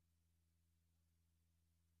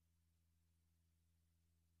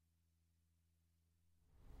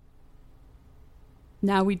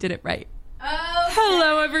Now we did it right. Oh, okay.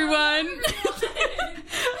 Hello, everyone.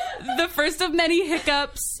 The first of many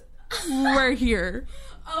hiccups. We're here.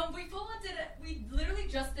 We literally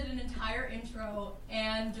just did an entire intro,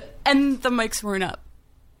 and the mics weren't up.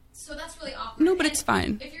 So that's really awkward. No, but it's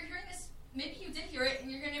fine. If you're hearing this, maybe you did hear it, and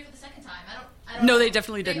you're hearing it for the second time. I don't know. No, they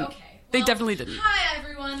definitely didn't. Okay. They Well, definitely didn't. Hi,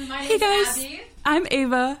 everyone. My Hey, name's guys. Abby. I'm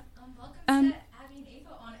Ava. Welcome to Abby and Ava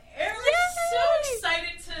on Air. We're so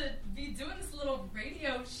excited to be doing this little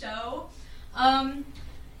radio show.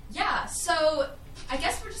 Yeah, so I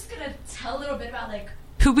guess we're just going to tell a little bit about, like,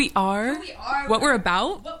 Who we are. What we're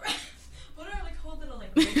about. What our, like, whole little,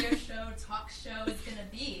 like, radio show, talk show is going to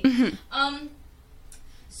be. Mm-hmm.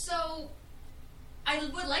 So I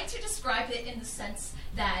would like to describe it in the sense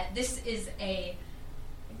that this is a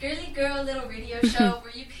girly girl little radio show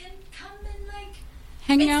where you can come and, like,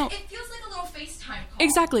 Hang out. It feels like a little FaceTime call.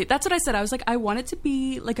 Exactly. That's what I said. I was like, I want it to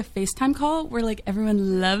be like a FaceTime call where like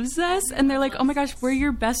everyone loves us and they're like, oh my gosh, we're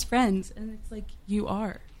your best friends. And it's like, you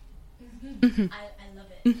are. Mm-hmm. Mm-hmm. I love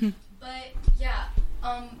it. Mm-hmm. But yeah,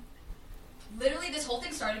 literally this whole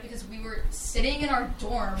thing started because we were sitting in our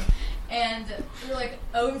dorm and we were like,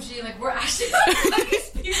 OMG, like we're actually like these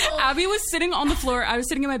people. Abby was sitting on the floor. I was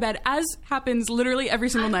sitting in my bed, as happens literally every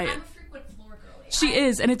single night. I'm a frequent floor girly. She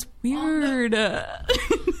is, and it's weird.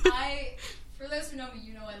 For those who know me,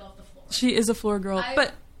 you know I love the floor. She is a floor girl,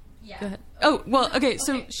 but yeah. go ahead. Oh, well, okay,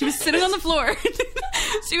 so she was sitting on the floor.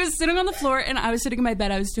 She was sitting on the floor, and I was sitting in my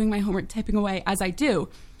bed. I was doing my homework, typing away, as I do.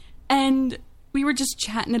 And we were just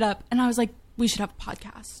chatting it up, and I was like, we should have a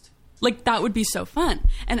podcast. Like, that would be so fun.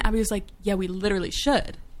 And Abby was like, yeah, we literally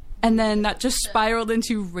should. And then that just spiraled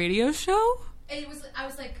into radio show? I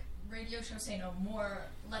was like, radio show, say no more.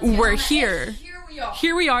 We're here. And here we are.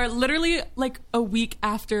 Here we are, literally like a week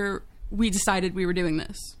after we decided we were doing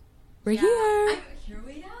this. We're here. Here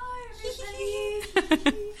we are, everybody.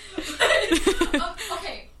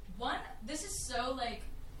 Okay, this is so, like,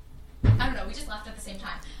 I don't know, we just laughed at the same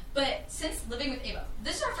time. But since living with Ava,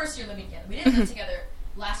 this is our first year living together. We didn't live together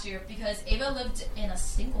last year because Ava lived in a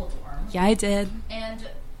single dorm. Yeah, I did. And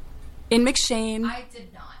in McShane. I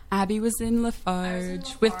did not. Abby was in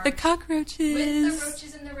Lafarge with the cockroaches. With the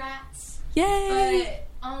roaches and the rats. Yay!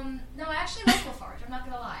 But, no, I actually like Lafarge. I'm not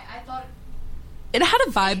gonna lie. I thought it had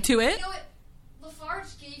a vibe to it. You know what?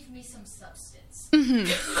 Lafarge gave me some substance.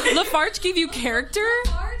 Mm-hmm. Lafarge gave you character?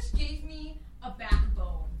 Lafarge gave me a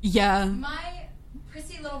backbone. Yeah. My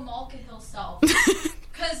prissy little Malka Hill self.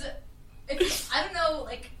 Because, I don't know,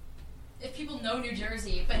 like, if people know New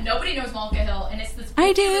Jersey, but nobody knows Malka Hill, and it's this...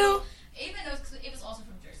 I do. Little, Ava knows, because Ava's also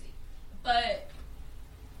from Jersey. But,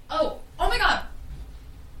 oh my god.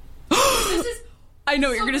 This is... I know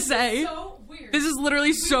what you're going to say. So weird. This is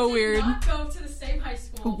literally so weird. We did not go to the same high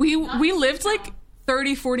school. We lived like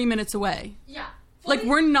 30, 40 minutes away. Yeah. Like,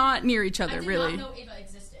 we're not near each other, really. I did not know Ava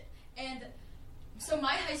existed. And so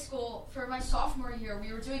my high school, for my sophomore year,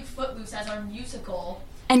 we were doing Footloose as our musical.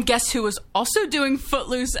 And guess who was also doing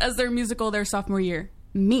Footloose as their musical their sophomore year?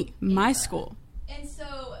 Me. My school. And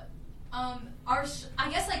so, I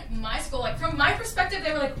guess, like, my school, like, from my perspective,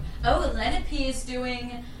 they were like, oh, Lenape is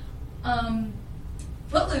doing,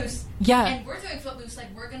 Footloose. Yeah. And we're doing Footloose, like,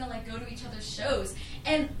 we're gonna, like, go to each other's shows.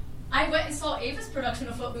 And I went and saw Ava's production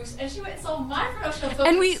of Footloose, and she went and saw my production of Footloose.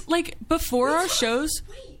 And we, like, before our shows...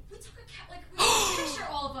 Wait, we took a we took a picture,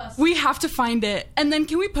 all of us. We have to find it. And then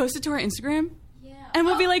can we post it to our Instagram? Yeah. And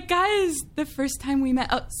we'll be like, guys, the first time we met...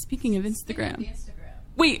 Oh, speaking of Instagram.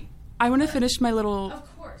 Wait, I want to finish my little...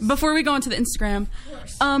 Of course. Before we go into the Instagram.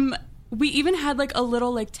 Of course. We even had, like, a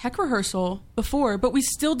little, like, tech rehearsal before, but we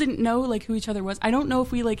still didn't know, like, who each other was. I don't know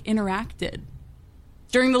if we, like, interacted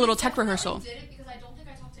during the little tech rehearsal. I did it because I don't think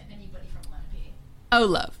I talked to anybody from Lenape. Oh,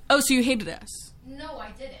 love. Oh, so you hated us. No,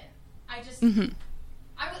 I didn't. I just... Mm-hmm.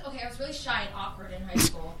 I was really shy and awkward in high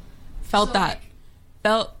school. Felt that. I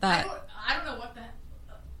don't know what the...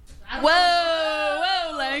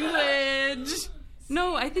 Whoa, language.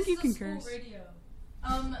 No, I think you can curse. Radio.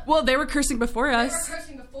 Well, they were cursing before us. They were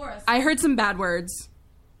cursing before us. I heard some bad words.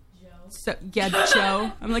 Joe. So, yeah,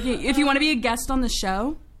 Joe. I'm like, if you want to be a guest on the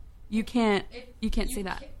show, you can't say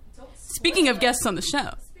that. Speaking of guests on the show.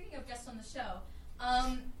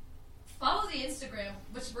 Follow the Instagram,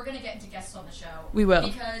 which we're going to get into guests on the show. We will.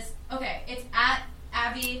 Because, okay, it's at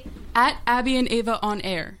Abby. At Abby and Ava on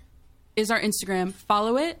air is our Instagram.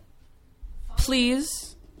 Follow it.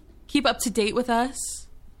 Please. Keep up to date with us.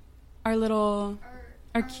 Our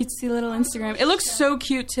cutesy little Instagram. It looks so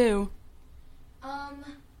cute, too.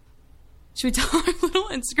 Should we tell our little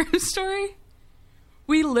Instagram story?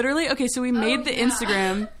 We literally... Okay, so we made the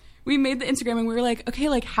Instagram. We made the Instagram, and we were like, okay,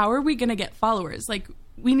 like, how are we going to get followers? Like,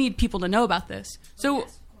 we need people to know about this. So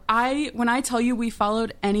yes, of course. when I tell you we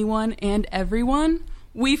followed anyone and everyone,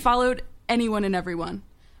 we followed anyone and everyone.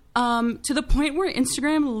 To the point where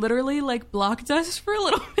Instagram literally like blocked us for a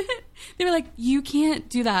little bit. They were like, you can't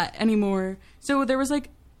do that anymore. So there was like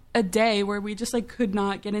a day where we just like could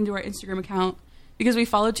not get into our Instagram account because we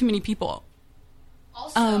followed too many people.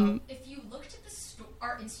 Also, if you looked at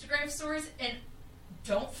our Instagram stories and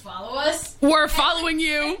don't follow us, we're following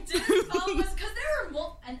you. And didn't follow us because there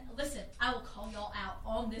are and listen, I will call y'all out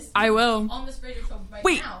on this. I will on this radio show right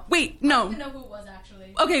now. Wait, I no. don't even know who it was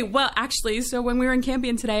actually. Okay, well, actually, so when we were in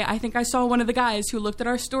Campion today, I think I saw one of the guys who looked at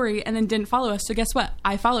our story and then didn't follow us. So guess what?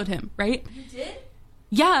 I followed him, right? You did?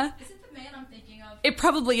 Yeah. Is it the man I'm thinking of? It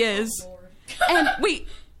probably is. Oh, Lord. And wait.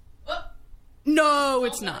 Oh. No,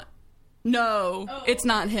 it's not. No, it's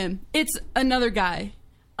not him. It's another guy.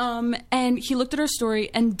 And he looked at our story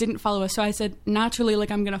and didn't follow us. So I said, naturally,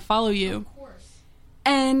 like, I'm going to follow you. Of course.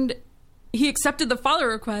 And he accepted the follow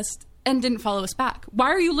request and didn't follow us back. Why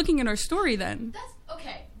are you looking at our story then? That's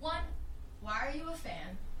okay. One, why are you a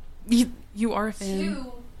fan? You are a fan.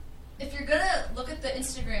 Two, if you're gonna look at the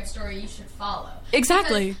Instagram story, you should follow.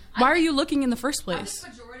 Exactly. Why are you looking in the first place? I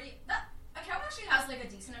think majority that account actually has like a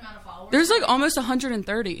decent amount of followers. There's like almost 130.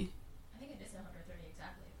 I think it is 130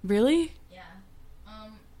 exactly. Really? Yeah.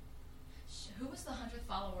 Who was the 100th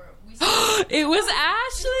follower? It was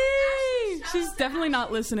Ashley. She's definitely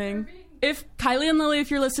not listening. If Kylie and Lily,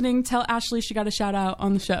 if you're listening, tell Ashley she got a shout out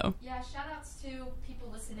on the show. Yeah, shout outs to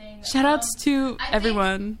people listening. Shout outs to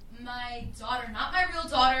everyone. My daughter, not my real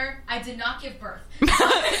daughter, I did not give birth.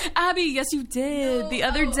 Abby, yes you did. No, the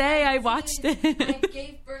other day I watched it. I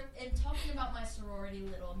gave birth, and talking about my sorority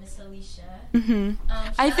little, Miss Alicia. Mm-hmm.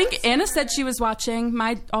 I think Anna her. said she was watching.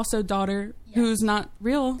 My also daughter, who's not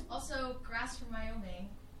real. Also, Grass from Wyoming.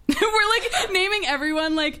 We're like naming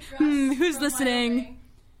everyone like, who's listening? Wyoming.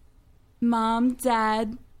 Mom,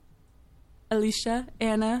 Dad, Alicia,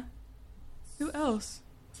 Anna. Who else?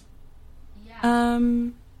 Yeah.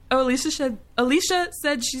 Alicia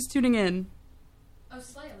said she's tuning in. Oh,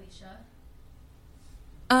 slay, Alicia.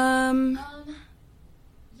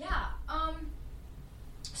 Yeah.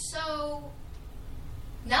 So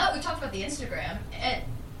now that we talked about the Instagram,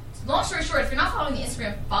 long story short, if you're not following the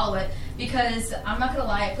Instagram, follow it, because I'm not gonna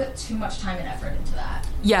lie, I put too much time and effort into that.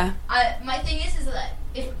 Yeah. My thing is that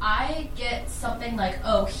if I get something like,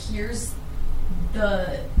 oh, here's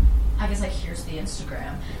the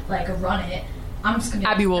Instagram, like run it, I'm just gonna be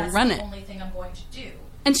Abby like, will that's run the it. only thing I'm going to do.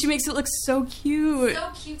 And she makes it look so cute. So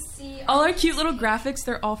cutesy. All our cute little graphics,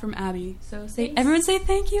 they're all from Abby. So Thanks. everyone say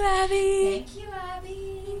thank you, Abby. Thank you,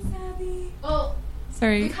 Abby. Thanks, Abby. Well,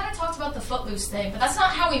 Sorry. we kind of talked about the Footloose thing, but that's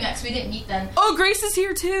not how we met, 'cause we didn't meet then. Oh, Grace is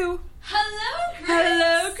here too. Hello, Grace.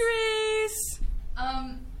 Hello, Grace.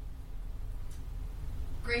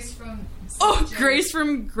 Grace from... Grace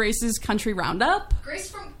from Grace's Country Roundup. Grace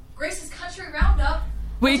from Grace's Country Roundup.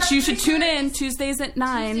 Which you should tune in Tuesdays at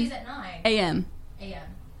 9 Tuesdays at 9 a.m. a.m.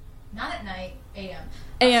 Not at night, a.m.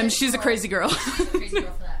 A.m. She's a crazy girl. She's a crazy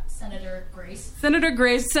girl for that. Senator Grace. Senator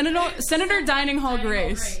Grace. Senator Dining Hall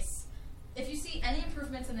Grace. If you see any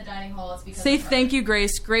improvements in the dining hall, it's because Say of her. thank you,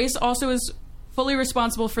 Grace. Grace also is fully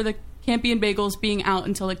responsible for the Campion Bagels being out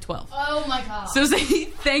until like 12. Oh my god. So say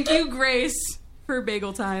thank you, Grace, for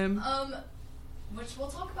bagel time. Which we'll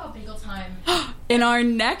talk about bagel time in our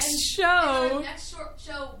next show. In our next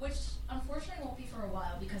show, which unfortunately won't be for a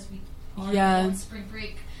while because we are on spring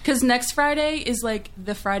break. Because next Friday is like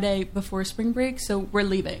the Friday before spring break, so we're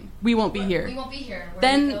leaving. We won't be here. We won't be here. Where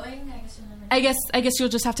then, are we going? I guess you'll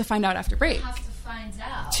just have to find out after break. We'll have to find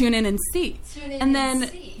out. Tune in and see. And then,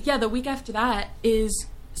 see. Yeah, the week after that is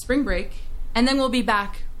spring break, and then we'll be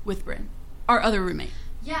back with Bryn, our other roommate.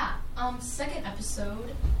 Yeah. Second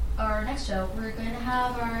episode, our next show, we're going to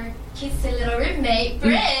have our cutesy little roommate,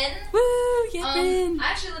 Bryn. Woo! Yeah, Bryn. I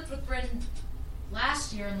actually lived with Bryn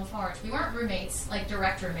last year in Lafarge. We weren't roommates, like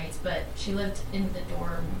direct roommates, but she lived in the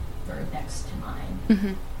dorm next to mine.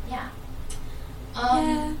 Mm-hmm. Yeah.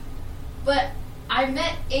 Yeah. But I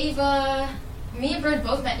met Ava. Me and Bryn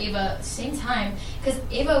both met Ava at the same time because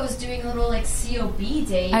Ava was doing a little like COB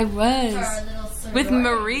date. I was for our little sorority. with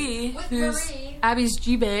Marie, who's Abby's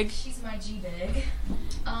G-Big. She's my G-Big.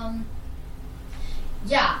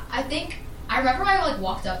 Yeah, I remember I like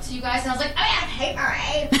walked up to you guys and I was like, oh yeah, hey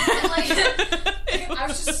Marie. And like, I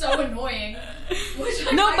was just so annoying.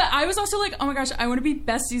 But I was also like, oh my gosh, I want to be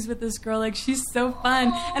besties with this girl. Like, she's so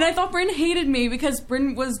fun. And I thought Bryn hated me because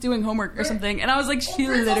Bryn was doing homework or something. And I was like, she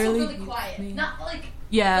Bryn's literally also really quiet. me. Not like...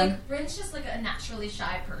 Yeah. Like, Bryn's just like a naturally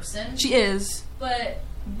shy person. She is. But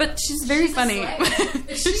she's very funny.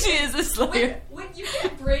 She is a slayer. When you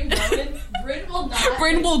get Bryn going Bryn will not.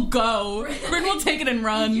 Bryn will go. Bryn will take it and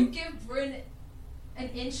run. If you give Bryn an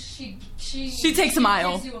inch, she takes a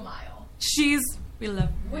mile. Gives you a mile. We love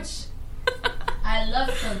her. Which I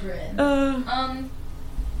love for Bryn.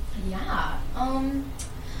 Yeah.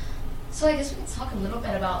 So I guess we can talk a little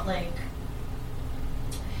bit about like.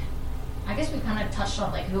 I guess we kind of touched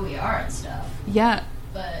on like who we are and stuff. Yeah.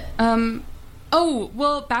 But oh,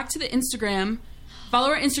 well, back to the Instagram. Follow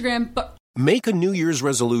our Instagram, but Make a New Year's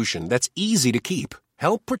resolution that's easy to keep.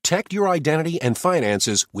 Help protect your identity and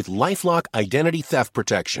finances with LifeLock Identity Theft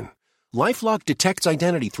Protection. LifeLock detects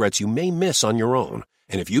identity threats you may miss on your own.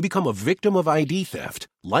 And if you become a victim of ID theft,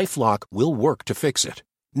 LifeLock will work to fix it.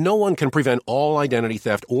 No one can prevent all identity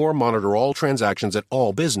theft or monitor all transactions at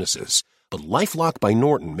all businesses. But LifeLock by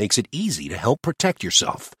Norton makes it easy to help protect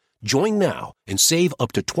yourself. Join now and save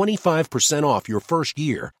up to 25% off your first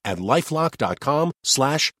year at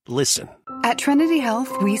LifeLock.com/listen. At Trinity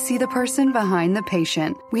Health, we see the person behind the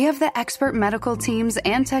patient. We have the expert medical teams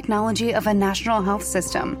and technology of a national health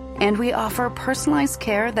system. And we offer personalized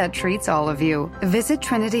care that treats all of you. Visit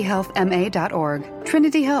TrinityHealthMA.org.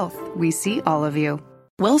 Trinity Health, we see all of you.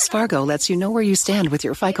 Wells Fargo lets you know where you stand with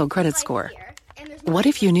your FICO credit score. What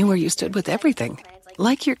if you knew where you stood with everything?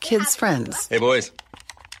 Like your kids' friends. Hey, boys.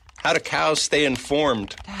 How do cows stay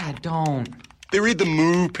informed? Dad, don't. They read the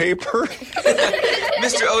Moo paper.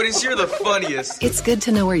 Mr. Otis, you're the funniest. It's good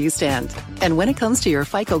to know where you stand. And when it comes to your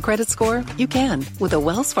FICO credit score, you can with a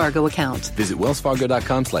Wells Fargo account. Visit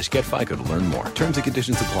wellsfargo.com/getFICO to learn more. Terms and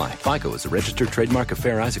conditions apply. FICO is a registered trademark of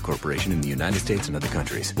Fair Isaac Corporation in the United States and other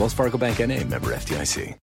countries. Wells Fargo Bank N.A., member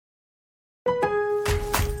FDIC.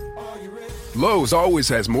 Lowe's always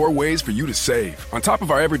has more ways for you to save. On top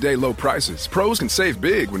of our everyday low prices, pros can save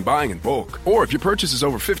big when buying in bulk. Or if your purchase is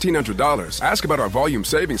over $1,500, ask about our Volume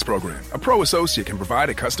Savings Program. A pro associate can provide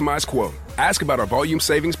a customized quote. Ask about our Volume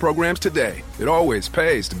Savings Programs today. It always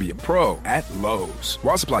pays to be a pro at Lowe's.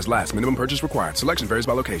 While supplies last, minimum purchase required. Selection varies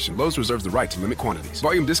by location. Lowe's reserves the right to limit quantities.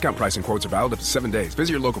 Volume discount pricing quotes are valid up to 7 days.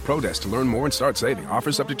 Visit your local pro desk to learn more and start saving.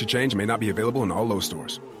 Offers subject to change and may not be available in all Lowe's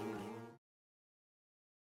stores.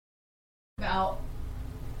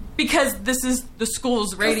 Because this is the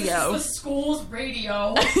school's radio. This is the school's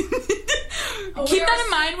radio. Keep that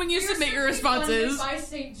in mind when you submit your responses. By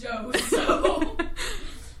St. Joe's,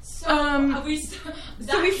 so we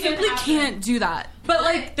simply can't do that. But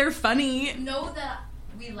like, they're funny. Know that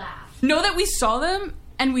we laughed. Know that we saw them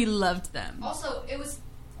and we loved them. Also, it was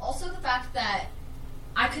also the fact that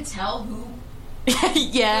I could tell who.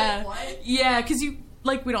 Yeah. What? Yeah, because you.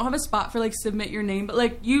 Like, we don't have a spot for, like, submit your name, but,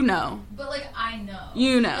 like, you know. But, like, I know.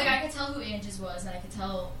 You know. Like, I could tell who Angie's was, and I could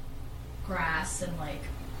tell Grass, and, like,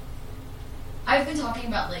 I've been talking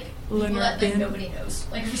about, like, people that like, nobody knows,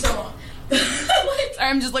 like, for so long. Sorry,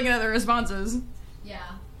 I'm just looking at the responses. Yeah.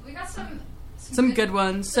 We got some good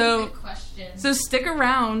ones. Some good questions. So stick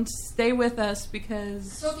around, stay with us,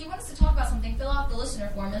 because... So if you want us to talk about something, fill out the listener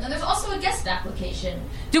form, and then there's also a guest application.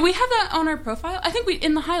 Do we have that on our profile? I think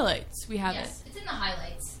in the highlights, we have it. Yes, it's in the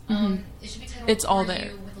highlights. It should be titled It's all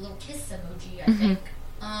there. You with a little kiss emoji, I think.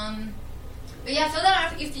 But yeah, fill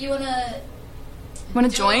that out if you want to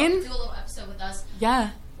join? Do a little episode with us.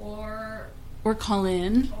 Yeah. Or call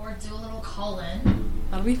in. Or do a little call-in.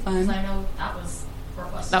 That'll be fun. Because I know that was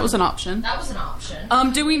requested. That was an option. That was an option.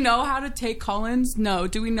 Do we know how to take call-ins? No.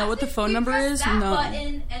 Do we know what the phone number is? That No.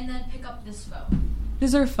 button and then pick up this phone.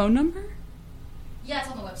 Is there a phone number? Yeah, it's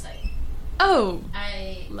on the website. Oh.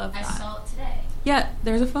 I love that. I saw it today. Yeah,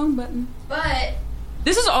 there's a phone button. But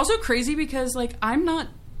this is also crazy because, like, I'm not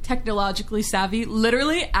technologically savvy,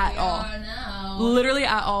 literally at all. No. Literally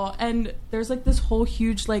at all. And there's, like, this whole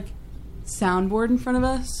huge, like, soundboard in front of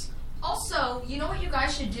us. Also, you know what you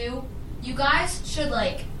guys should do? You guys should,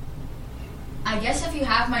 like, I guess if you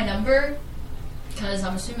have my number, because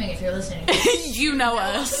I'm assuming if you're listening, you know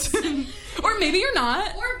us. Or maybe you're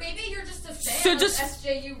not. Or maybe you're just a fan of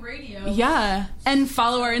SJU Radio. Yeah, and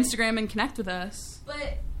follow our Instagram and connect with us.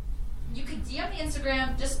 But you could DM me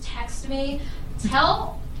Instagram, just text me,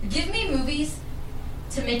 give me movies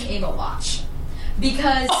to make Ava watch.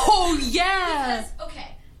 Because... Oh, yeah! Because,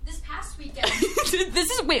 okay, this past weekend...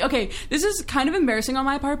 This is kind of embarrassing on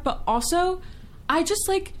my part, but also, I just,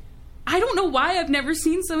 like... I don't know why I've never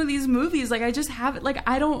seen some of these movies. Like, I just haven't, like,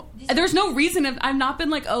 I don't... There's no reason I've not been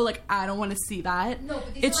like, oh, like, I don't want to see that. No,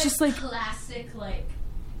 but these it's are, just, like... classic, like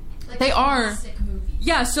they classic are. movies.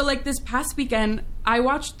 Yeah, so, like, this past weekend, I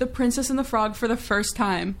watched The Princess and the Frog for the first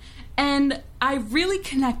time. And I really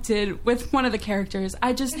connected with one of the characters.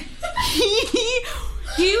 I just... he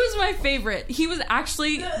was my favorite. He was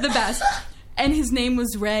actually the best. And his name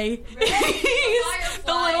was Ray. He's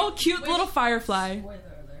the little, cute little firefly. Spoiler alert.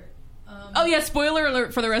 Oh yeah, spoiler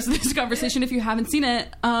alert for the rest of this conversation if you haven't seen it.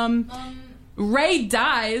 Ray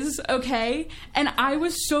dies, okay? And I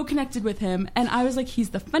was so connected with him, and I was like, he's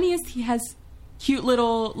the funniest. He has cute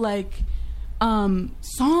little, like,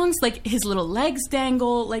 songs, like his little legs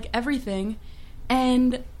dangle, like everything.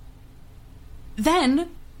 And then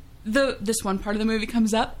this one part of the movie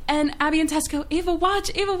comes up, and Abby and Tess go, Ava,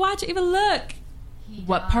 watch, Ava, watch, Ava, look.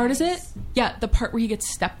 What part is it? Yeah, the part where he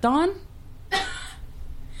gets stepped on.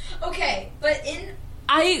 Okay, but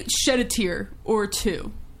I shed a tear or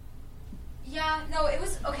two. Yeah, no, it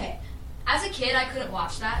was... Okay. As a kid, I couldn't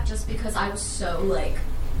watch that just because I was so, like...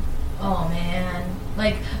 Oh, man.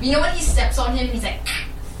 Like, you know when he steps on him and he's like...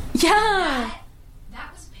 Yeah!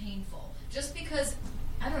 That was painful. Just because...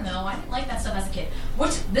 I don't know. I didn't like that stuff as a kid.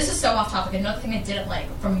 Which, this is so off topic. Another thing I didn't like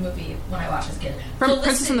from a movie when I watched as a kid. From Felicity,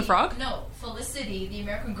 Princess and the Frog? No. Felicity, the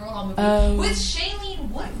American Girl doll movie. With Shailene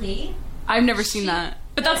Woodley. I've never seen that.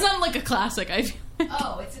 But that's not like a classic, I feel like.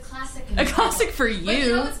 Oh, it's a classic. A classic for you. But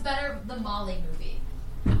you know what's better? The Molly movie.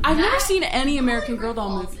 I've never seen any American Girl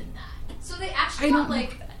doll movie. In that. So they actually got,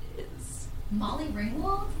 like... Molly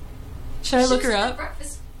Ringwald? Should I look her up?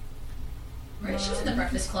 Right? She was in the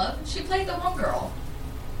Breakfast Club. She played the one girl.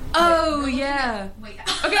 Oh, yeah. Wait.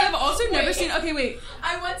 Okay, I've also never seen... Okay, wait.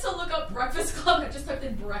 I went to look up Breakfast Club and I just typed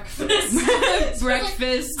in breakfast.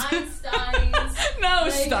 Breakfast. Like Einstein's. No,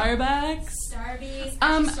 like, Starbucks.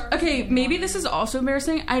 Starbucks. Okay, maybe this is also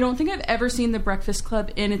embarrassing. I don't think I've ever seen The Breakfast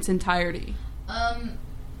Club in its entirety.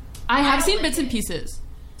 I have seen bits and pieces.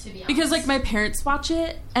 To be honest. Because, like, my parents watch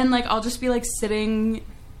it, and, like, I'll just be, like, sitting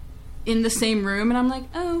in the same room, and I'm like,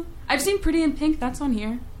 oh, I've seen Pretty in Pink. That's on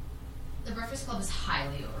here. The Breakfast Club is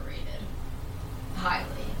highly overrated. Highly.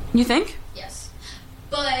 You think? Yes.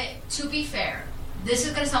 But, to be fair, this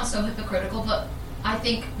is going to sound so hypocritical, but I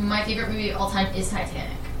think my favorite movie of all time is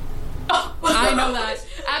Titanic. Oh, I know that.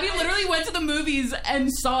 Abby literally went to the movies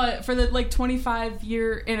and saw it for the, like,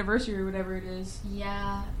 25-year anniversary or whatever it is.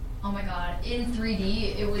 Yeah. Oh my god. In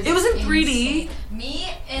 3D, it was in 3D? insane.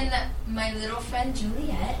 Me and my little friend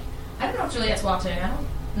Juliet. I don't know if Juliet's watching.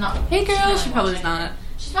 Hey girl, she probably's not.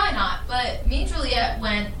 She's probably not, but me and Juliet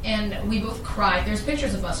went and we both cried. There's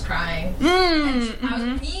pictures of us crying.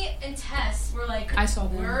 Me and Tess were like, I saw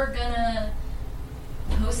them. We're gonna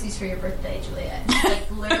post these for your birthday, Juliet.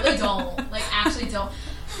 Like, literally don't. Like, actually don't.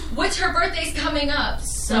 Which her birthday's coming up,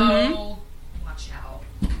 so watch out.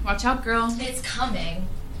 Watch out, girl. It's coming.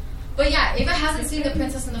 But yeah, Ava hasn't seen The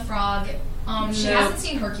Princess and the Frog. She hasn't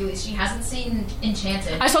seen Hercules. She hasn't seen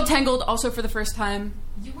Enchanted. I saw Tangled also for the first time.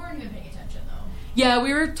 You weren't even paying attention, though. Yeah,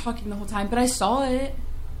 we were talking the whole time, but I saw it.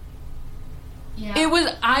 Yeah.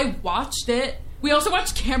 I watched it. We also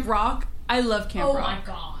watched Camp Rock. I love Camp Rock. Oh my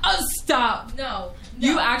god. Oh, stop. No.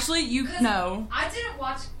 You know. I didn't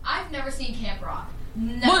watch... I've never seen Camp Rock.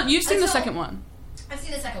 Never. Well, you've seen the second one. I've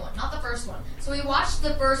seen the second one, not the first one. So we watched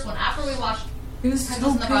the first one after we watched... It was Princess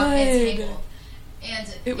so and the Frog and good. Tangled.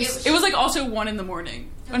 And it was like also 1 in the morning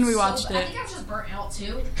when we watched it. I think I was just burnt out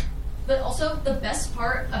too. But also the best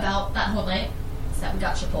part about that whole night is that we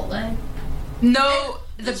got Chipotle. No,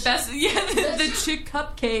 the chick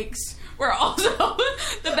cupcakes were also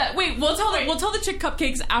the best. Wait, we'll tell the chick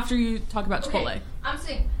cupcakes after you talk about Chipotle. Okay, I'm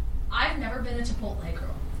saying I've never been a Chipotle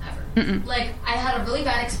girl ever. Like I had a really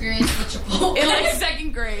bad experience with Chipotle in like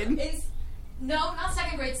 2nd grade. No, not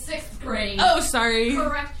 2nd grade, 6th grade. Oh, sorry.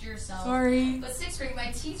 Correct yourself. Sorry. But 6th grade,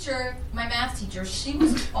 my math teacher, she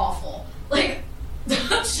was awful. Like,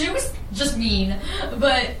 she was just mean.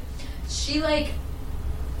 But she, like,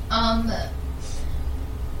 oh,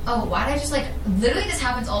 why did I just, like, literally this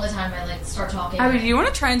happens all the time. I, like, start talking. Abby, do you want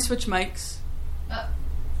to try and switch mics?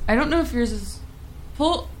 I don't know if yours is...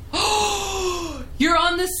 Pull... You're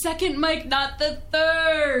on the 2nd mic, not the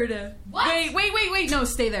 3rd. What? Wait. No,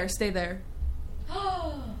 stay there.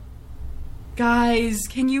 Guys,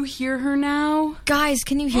 can you hear her now? Guys,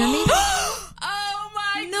 can you hear me? Oh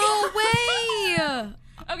my god. No way.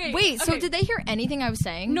 Okay. Wait, so did they hear anything I was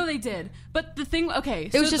saying? No, they did. But the thing,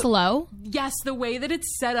 it was just low? Yes, the way that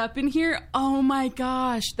it's set up in here, oh my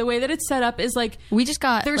gosh. The way that it's set up is like... We just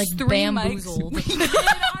got, there's like, 3 bamboozled.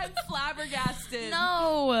 I'm flabbergasted.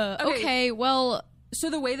 No. Okay, well... So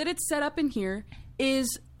the way that it's set up in here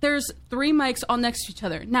is there's 3 mics all next to each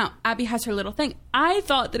other. Now, Abby has her little thing. I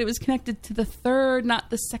thought that it was connected to the 3rd, not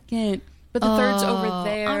the 2nd. But the 3rd's over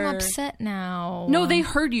there. I'm upset now. No, they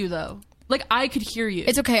heard you, though. Like, I could hear you.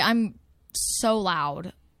 It's okay. I'm so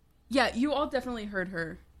loud. Yeah, you all definitely heard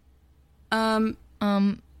her.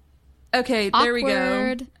 Okay, there we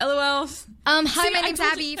Awkward. go. LOL. Hi, my name's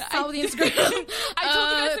Abby. Follow the Instagram. I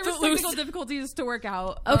told you guys there were technical difficulties to work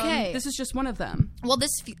out. Okay. This is just one of them. Well,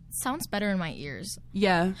 this sounds better in my ears.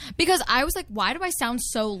 Yeah. Because I was like, why do I sound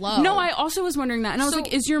so low? No, I also was wondering that. And I was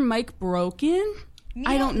like, is your mic broken?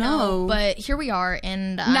 I don't know. But here we are.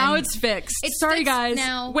 And now it's fixed. Sorry, fixed guys.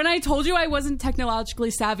 now. When I told you I wasn't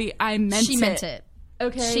technologically savvy, I meant it. She meant it.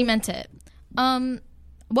 Okay. She meant it.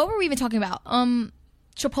 What were we even talking about?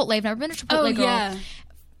 Chipotle. I've never been to Chipotle, girl. Yeah.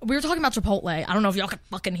 We were talking about Chipotle. I don't know if y'all can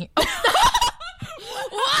fucking hear.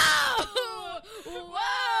 Whoa!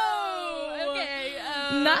 Okay.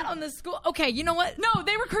 Not on the school. Okay, you know what? No,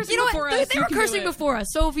 they were cursing You know before what? us. They You were can do cursing it. before us.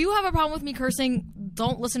 So if you have a problem with me cursing,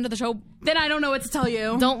 don't listen to the show. Then I don't know what to tell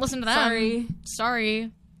you. Don't listen to that. Sorry.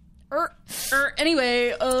 Sorry.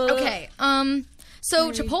 Anyway. Okay.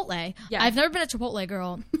 So Chipotle. Yeah. I've never been a Chipotle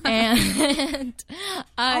girl, and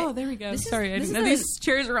Oh, there we go. Sorry, I didn't know these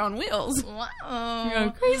chairs are on wheels. Wow. You're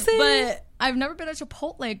going crazy. But I've never been a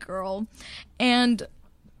Chipotle girl, and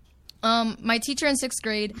my teacher in 6th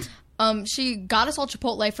grade, she got us all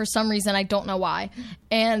Chipotle for some reason. I don't know why,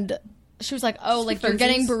 and she was like, "Oh, like you're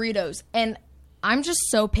getting burritos," and I'm just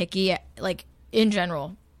so picky, like in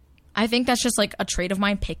general. I think that's just like a trait of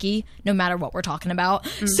mine, picky, no matter what we're talking about.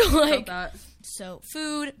 So like. So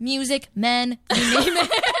food, music, men, you name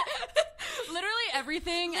it. Literally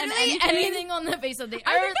everything and Literally anything on the face of the earth.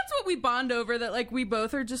 I think that's what we bond over, that like we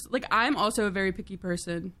both are just like, I'm also a very picky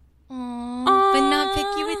person. Aww, but not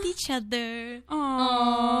picky with each other.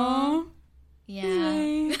 Aww.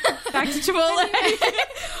 Yeah. Back to Chipotle.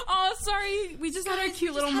 Oh, sorry. We just had our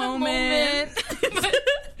cute little moment.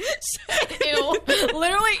 Ew.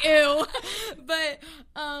 Literally ew. But,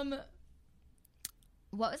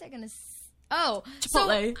 what was I gonna say? Oh,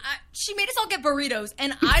 Chipotle. So, she made us all get burritos,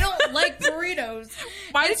 and I don't like burritos.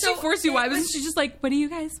 Why did she force you? Why wasn't she just like, what do you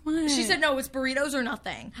guys want? She said, no, it's burritos or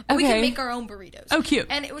nothing. But we can make our own burritos. Oh, cute.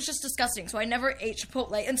 And it was just disgusting, so I never ate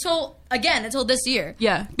Chipotle until this year.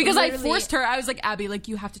 Yeah, because I forced her. I was like, Abby, like,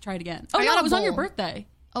 you have to try it again. Oh, no, it was on your birthday.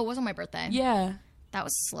 Oh, it was on my birthday? Yeah. That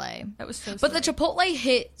was slay. That was so But the Chipotle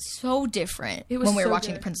hit so different when we were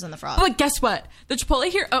watching The Princess and the Frog. But guess what? The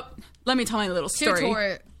Chipotle here... Oh, let me tell my little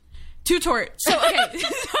story. Two-tort. So, okay.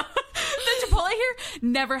 The Chipotle here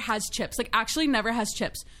never has chips. Like, actually never has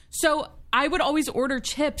chips. So, I would always order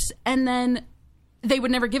chips, and then they would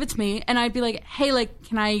never give it to me. And I'd be like, hey, like,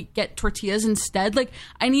 can I get tortillas instead? Like,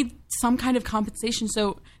 I need some kind of compensation.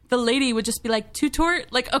 So, the lady would just be like,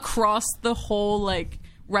 two-tort, like, across the whole, like,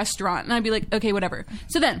 restaurant. And I'd be like, okay, whatever.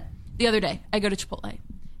 So then, the other day, I go to Chipotle.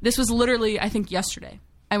 This was literally, I think, yesterday.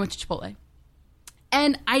 I went to Chipotle.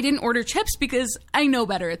 And I didn't order chips because I know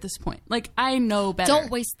better at this point. Like, I know better. Don't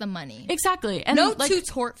waste the money. Exactly. And no like,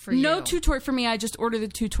 two-tort for you. No two-tort for me. I just order the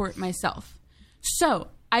two-tort myself. So,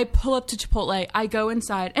 I pull up to Chipotle. I go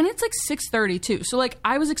inside. And it's like 6:30 too. So, like,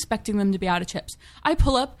 I was expecting them to be out of chips. I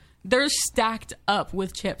pull up. They're stacked up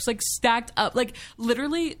with chips. Like, stacked up. Like,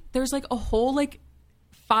 literally, there's like a whole, like,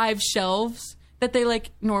 5 shelves that they,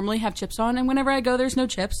 like, normally have chips on. And whenever I go, there's no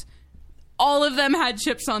chips. All of them had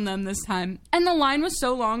chips on them this time. And the line was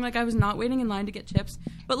so long, like, I was not waiting in line to get chips.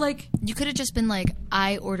 But, like... You could have just been like,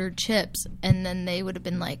 I ordered chips, and then they would have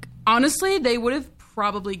been like... Honestly, they would have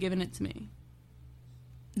probably given it to me.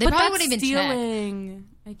 They probably would have even stealing.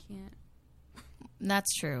 I can't.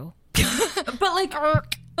 That's true. But,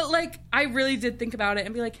 like, I really did think about it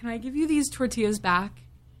and be like, can I give you these tortillas back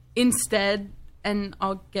instead, and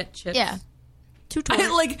I'll get chips? Yeah.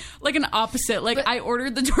 Like an opposite. Like, I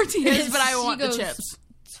ordered the tortillas, but I want the chips.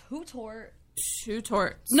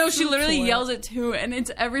 Two-tort. No, she literally yells it too, and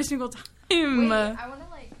it's every single time. Wait, I want to,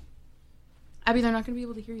 like... Abby, they're not going to be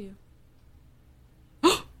able to hear you.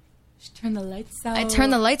 She turned the lights out. I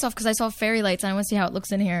turned the lights off because I saw fairy lights, and I want to see how it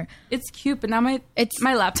looks in here. It's cute, but now my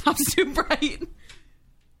laptop's too bright.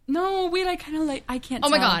 No, wait, I kind of like... I can't tell.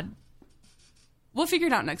 Oh, my God. We'll figure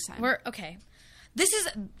it out next time. Okay.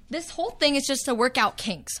 This whole thing is just to work out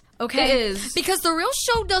kinks, okay? It is. Because the real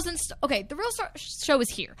show doesn't... the real show is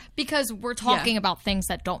here. Because we're talking about things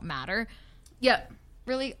that don't matter. Yep.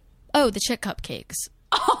 Really? Oh, the chick cupcakes.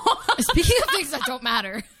 Speaking of things that don't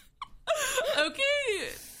matter. Okay.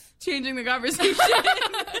 Changing the conversation.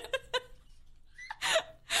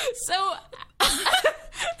 So...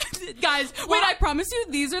 Guys, wait, I promise you,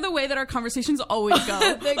 these are the way that our conversations always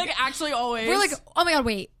go. Like, actually always. We're like, oh my God,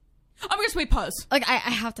 wait. Oh my gosh, wait, pause. Like, I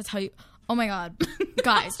have to tell you. Oh my God.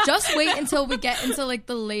 Guys, just wait until we get into, like,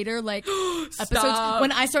 the later, like, episodes.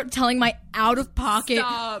 When I start telling my out-of-pocket.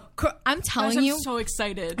 Stop. I'm telling Gosh, you. I'm so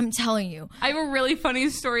excited. I'm telling you. I have a really funny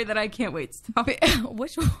story that I can't wait to tell.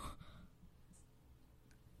 Which one?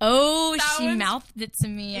 Oh, she mouthed it to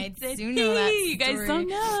me. I do know that story. You guys don't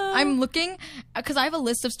know. I'm looking, because I have a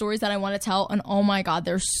list of stories that I want to tell, and oh my God,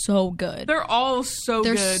 they're so good. They're all so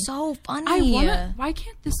good. They're so funny. Why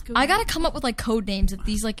can't this go? I gotta come up with like code names if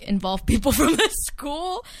these like involve people from the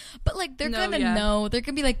school. But like they're gonna know. They're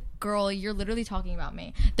gonna be like, girl, you're literally talking about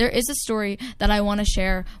me. There is a story that I want to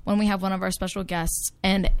share when we have one of our special guests,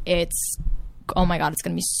 and it's, oh my God, it's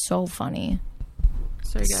gonna be so funny.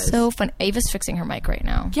 Sorry, guys. So fun. Ava's fixing her mic right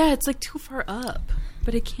now. Yeah, it's like too far up,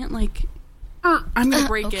 but it can't like. I'm gonna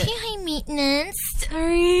break it. Okay, high maintenance.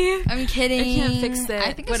 Sorry, I'm kidding. I can't fix it.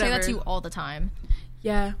 I think I say that to you all the time.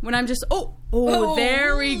 Yeah, when I'm just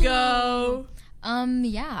there we go.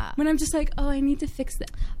 Yeah. When I'm just like, I need to fix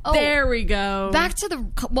that. There we go. Back to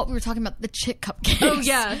what we were talking about, the chick cupcakes. Oh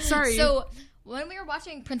yeah, sorry. So when we were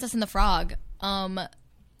watching Princess and the Frog,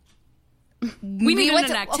 we went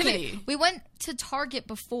to an activity. Okay, we went to Target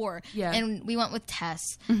before, and we went with Tess.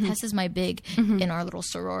 Mm-hmm. Tess is my big in our little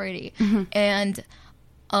sorority, and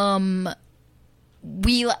I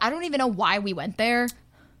don't even know why we went there.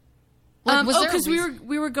 Because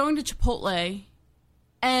we were going to Chipotle,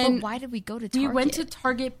 and but why did we go to Target? We went to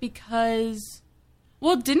Target because,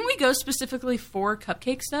 didn't we go specifically for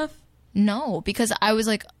cupcake stuff? No, because I was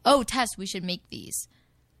like, Tess, we should make these.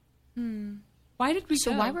 Why did we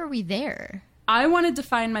go? So why were we there? I wanted to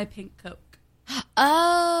find my pink Coke.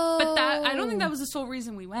 Oh. But I don't think that was the sole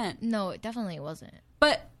reason we went. No, it definitely wasn't.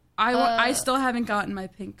 But I still haven't gotten my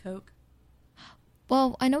pink Coke.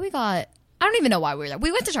 Well, I know I don't even know why we were there.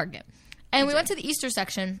 We went to Target. And we went to the Easter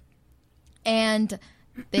section. And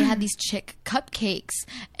they had these chick cupcakes.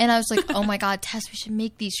 And I was like, oh my God, Tess, we should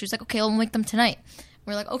make these. She was like, okay, we'll make them tonight.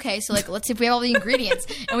 We're like, okay, so like, let's see if we have all the ingredients.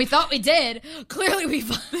 And we thought we did. Clearly we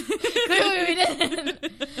didn't.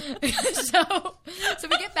 So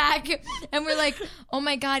we get back and we're like, oh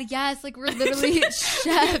my God, yes, like we're literally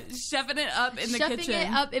chefing it up in the kitchen. Chefing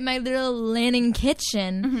it up in my little Lanning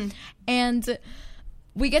kitchen. Mm-hmm. And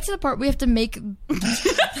we get to the part we have to make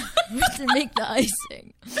the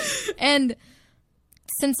icing. And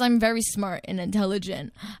since I'm very smart and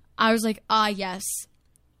intelligent, I was like, yes.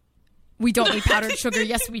 We don't need powdered sugar.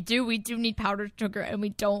 Yes, we do. We do need powdered sugar, and we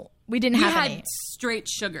didn't have any. We had straight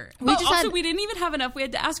sugar. We didn't even have enough. We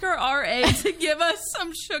had to ask our RA to give us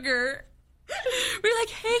some sugar. We were like,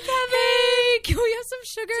 hey, Kevin, can we have some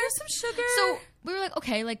sugar? Do you have some sugar? So we were like,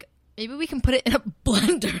 okay, like maybe we can put it in a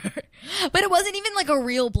blender. But it wasn't even like a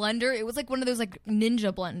real blender. It was like one of those like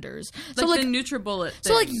ninja blenders. So like the NutriBullet thing.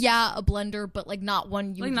 So like, yeah, a blender, but like not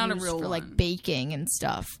one you would use for like baking and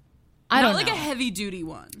stuff. I don't know. Not like a heavy duty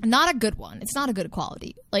one. Not a good one. It's not a good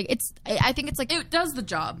quality. Like I think it's like it does the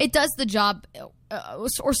job. It does the job,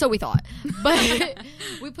 or so we thought. But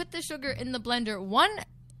we put the sugar in the blender.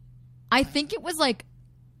 I think it was like,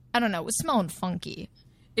 I don't know. It was smelling funky.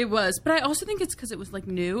 It was, but I also think it's because it was like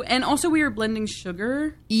new, and also we were blending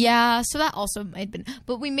sugar. Yeah, so that also might have been.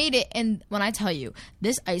 But we made it, and when I tell you,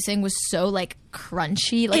 this icing was so like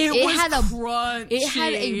crunchy. Like it had crunchy. It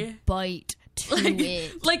had a bite.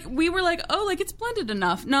 Like we were like, it's blended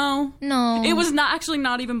enough. No, it was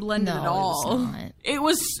not even blended at all. It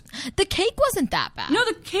was the cake wasn't that bad. No,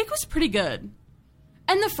 the cake was pretty good,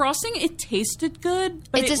 and the frosting, it tasted good,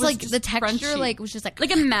 but it just was like the texture crunchy. like was just like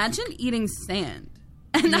imagine eating sand,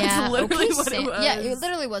 and that's literally what sand. it was. Yeah, it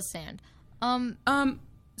literally was sand.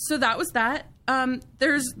 So that was that.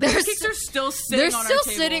 There's cakes are still sitting. They're on still our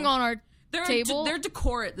table. sitting on our table. They're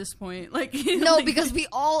decor at this point. Like no, because we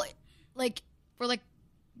all like. We're like,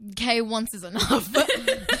 okay, once is enough. Having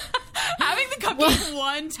the cupcake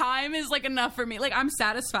one time is like enough for me. Like I'm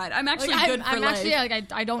satisfied. I'm actually good for life. Actually,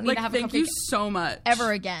 like I don't need to have a cupcake. Thank you so much.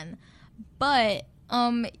 Ever again. But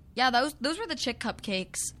yeah, those were the chick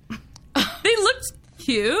cupcakes. They looked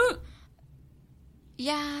cute.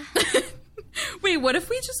 Yeah. Wait, what if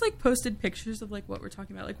we just like posted pictures of like what we're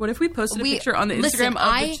talking about? Like what if we posted a picture on the Instagram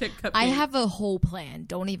of the chick cupcake? I have a whole plan.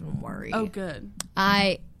 Don't even worry. Oh, good.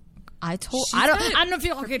 I don't know if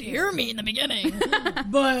y'all could hear me in the beginning,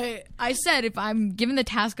 but I said if I'm given the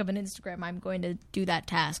task of an Instagram, I'm going to do that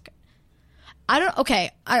task. I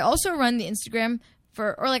also run the Instagram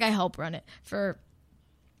I help run it for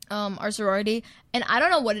our sorority, and I don't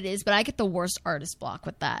know what it is, but I get the worst artist block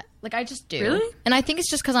with that. Like I just do. Really? And I think it's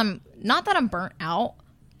just because I'm burnt out,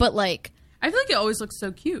 but like I feel like it always looks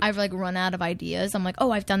so cute. I've like run out of ideas. I'm like, oh,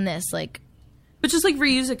 I've done this, like. But just like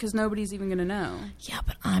reuse it because nobody's even gonna know. Yeah,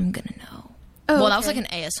 but I'm gonna know. Oh, well, that was like an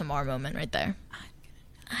ASMR moment right there.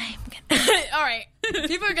 I'm gonna. All right,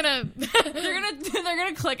 people are gonna. they're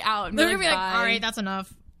gonna click out. And they're gonna be like, bye. all right, that's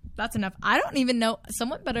enough. That's enough. I don't even know.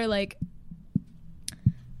 Someone better like.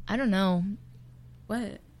 I don't know.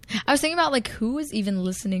 What? I was thinking about like who is even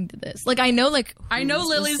listening to this. Like I know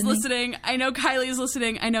Lily's listening. I know Kylie's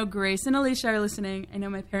listening. I know Grace and Alicia are listening. I know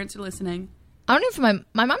my parents are listening. I don't know if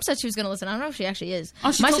my mom said she was going to listen. I don't know if she actually is.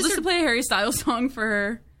 Oh, she told us to play a Harry Styles song for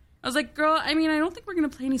her. I was like, girl, I mean, I don't think we're going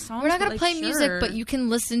to play any songs. We're not going to play music, but you can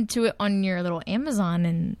listen to it on your little Amazon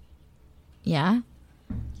and yeah.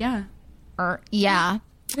 Yeah. Yeah.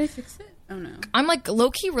 Did I fix it? Oh, no. I'm like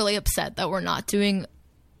low-key really upset that we're not doing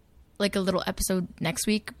like a little episode next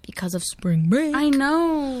week because of spring break. I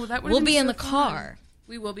know. We'll be in the car.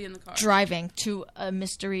 We will be in the car. Driving to a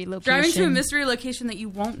mystery location. Driving to a mystery location that you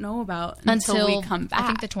won't know about until we come back. I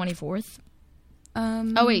think the 24th.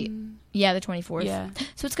 Oh, wait. Yeah, the 24th. Yeah.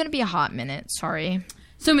 So it's going to be a hot minute. Sorry.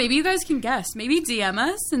 So maybe you guys can guess. Maybe DM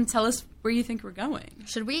us and tell us where you think we're going.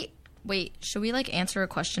 Should we like answer a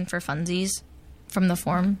question for funsies from the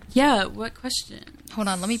form? Yeah, what question? Hold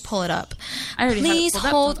on, let me pull it up. I already Please have it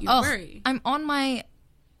hold. Up, don't you worry. I'm on my.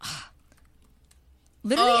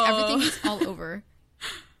 Literally everything is all over.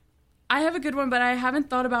 I have a good one, but I haven't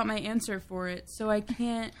thought about my answer for it, so I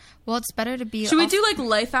can't. Well, it's better to be. Should we do like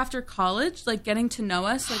life after college, like getting to know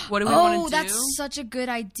us? Like, what do we want to do? Oh, that's such a good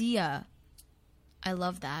idea. I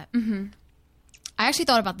love that. Mm-hmm. I actually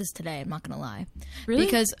thought about this today. I'm not gonna lie. Really?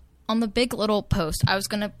 Because on the big little post, I was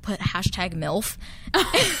gonna put hashtag MILF.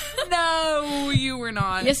 No, you were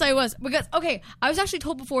not. Yes, I was. Because I was actually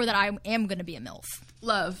told before that I am gonna be a MILF.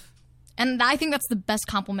 Love. And I think that's the best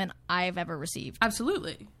compliment I've ever received.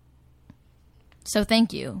 Absolutely. So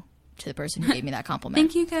thank you to the person who gave me that compliment.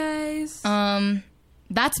 Thank you, guys.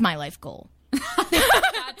 That's my life goal.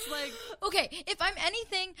 That's like okay. If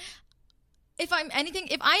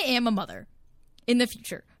I am a mother in the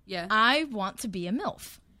future, yeah, I want to be a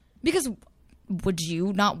MILF. Because would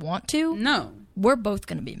you not want to? No. We're both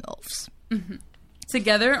going to be MILFs. Mm-hmm.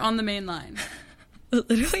 Together on the main line.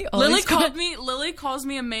 Literally, Lily calls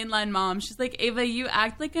me a mainline mom. She's like, Ava, you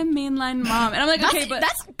act like a mainline mom. And I'm like, okay, but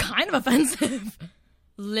that's kind of offensive.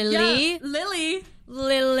 Lily. Yeah,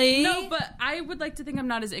 Lily. No, but I would like to think I'm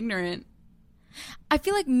not as ignorant. I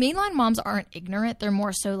feel like mainline moms aren't ignorant. They're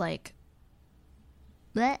more so like,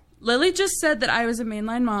 bleh. Lily just said that I was a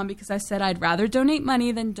mainline mom because I said I'd rather donate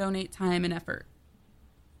money than donate time and effort.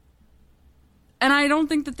 And I don't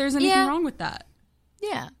think that there's anything wrong with that.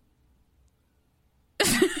 Yeah.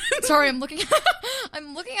 Sorry, I'm looking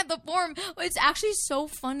at the form. It's actually so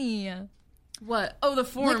funny. What? Oh, the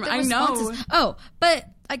form. Like I know. Oh, but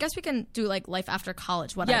I guess we can do like life after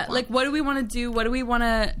college. What do we want to do? What do we want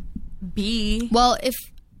to be? Well, if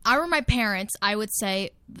I were my parents, I would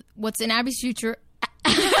say what's in Abby's future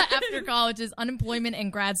after college is unemployment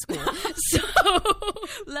and grad school. So,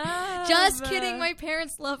 love. Just kidding. My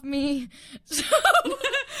parents love me. So,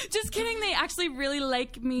 just kidding. They actually really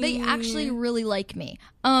like me. They actually really like me.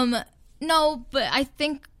 No, but I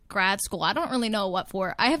think grad school. I don't really know what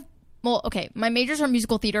for. My majors are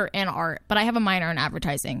musical theater and art, but I have a minor in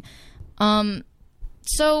advertising.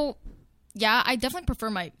 So yeah, I definitely prefer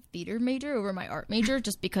my theater major over my art major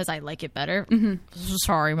just because I like it better. Mm-hmm.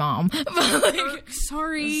 Sorry, Mom.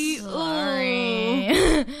 Sorry.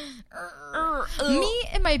 Me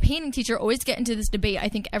and my painting teacher always get into this debate, I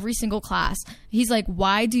think, every single class. He's like,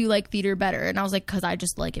 why do you like theater better? And I was like, because I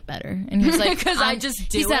just like it better. And he was like, because I just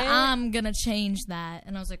do it. He said, I'm going to change that.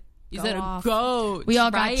 And I was like, you said, go. We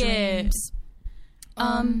all got dreams.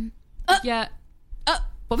 Yeah.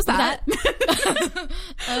 What was that?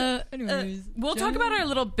 Anyways, we'll talk about our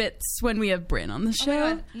little bits when we have Bryn on the show. Oh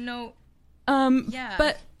my God. No. Yeah.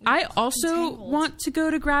 But I also want to go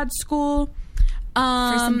to grad school.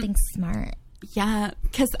 For something smart. Yeah,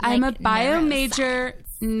 because I'm a bio major,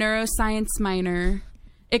 neuroscience minor.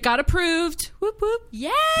 It got approved. Whoop, whoop.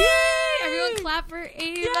 Yay! Everyone clap for Ava.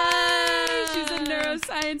 Yay! She's a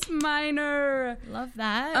neuroscience minor. Love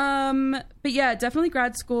that. But yeah, definitely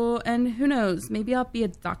grad school. And who knows? Maybe I'll be a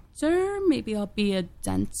doctor. Maybe I'll be a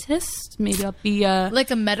dentist. Maybe I'll be a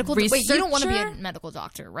like a medical researcher. Wait, you don't want to be a medical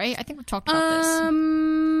doctor, right? I think we've talked about this. I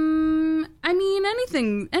mean,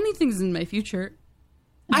 anything's in my future.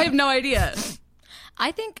 I have no idea.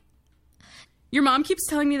 I think your mom keeps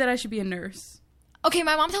telling me that I should be a nurse. Okay,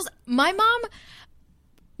 my mom. No.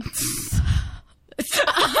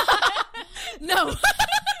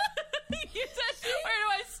 You said, where do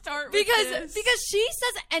I start with because she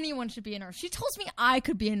says anyone should be a nurse. She tells me I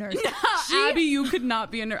could be a nurse. Abby, you could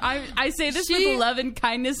not be a nurse. I say this with love and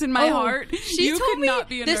kindness in my heart. You could me not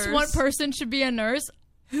be a nurse. This one person should be a nurse.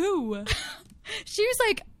 Who? She was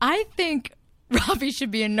like, I think Robbie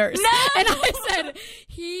should be a nurse. No! And I said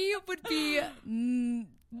he would be.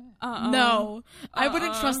 No, I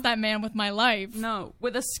wouldn't trust that man with my life. No,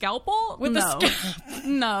 with a scalpel. A scalpel.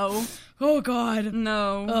 No. Oh, God.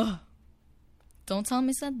 No. Ugh. Don't tell him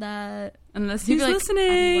he said that. Unless he's like, listening.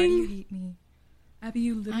 Abby, why do you hate me? Abby,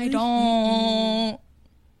 you literally I don't.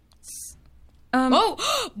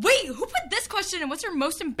 Oh, wait, who put this question in? What's your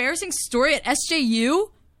most embarrassing story at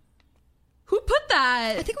SJU? Who put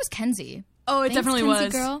that? I think it was Kenzie. Oh, it Thanks, definitely Kenzie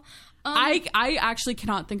was. Girl. I actually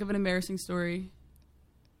cannot think of an embarrassing story.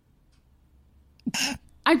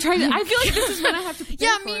 I'm trying to. I feel like this is when I have to.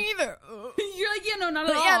 Yeah, me neither. You're like, yeah, no, not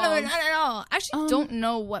at all. Yeah, no, not at all. I actually don't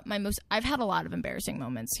know what my most. I've had a lot of embarrassing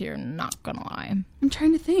moments here. Not gonna lie. I'm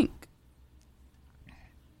trying to think.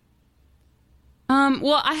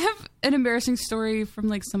 Well, I have an embarrassing story from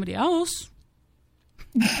like somebody else.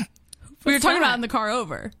 We were talking about in the car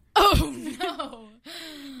over. Oh no,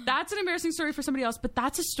 that's an embarrassing story for somebody else, but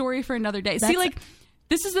that's a story for another day. See, like.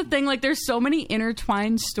 This is the thing, like, there's so many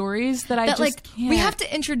intertwined stories that I just like, can't. We have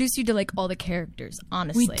to introduce you to, like, all the characters,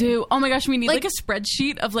 honestly. We do. Oh my gosh, we need, like a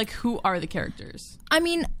spreadsheet of, like, who are the characters. I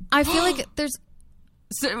mean, I feel like there's...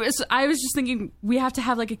 So I was just thinking, we have to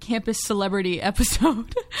have, like, a campus celebrity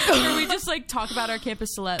episode where we just, like, talk about our campus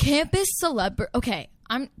celebs. Campus celebrity... Okay,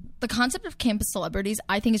 the concept of campus celebrities,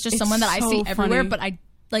 I think, is just someone that I see everywhere, but I,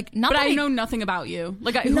 like, not But that I know nothing about you.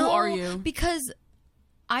 Like, who are you? Because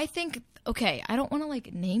I think... Okay, I don't want to,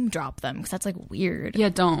 like, name drop them because that's, like, weird. Yeah,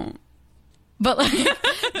 don't. But, like,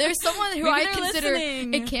 there's someone who I consider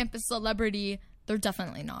listening. a campus celebrity. They're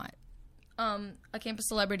definitely not. A campus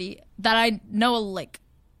celebrity that I know, like,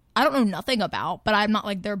 I don't know nothing about, but I'm not,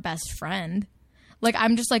 like, their best friend. Like,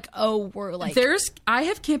 I'm just like, oh, we're, like... I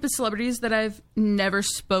have campus celebrities that I've never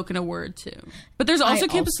spoken a word to. But there's also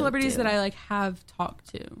campus celebrities that I, like, have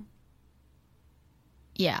talked to.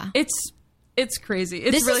 Yeah. It's crazy.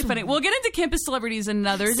 It's really funny. We'll get into campus celebrities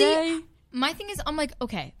another day. My thing is, I'm like,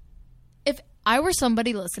 okay, if I were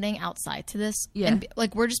somebody listening outside to this, and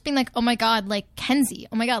like we're just being like, oh my god, like Kenzie,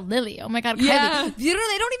 oh my god, Lily, oh my god, Kylie. Yeah. They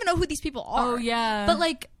don't even know who these people are. Oh yeah, but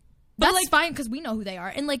like that's fine because we know who they are,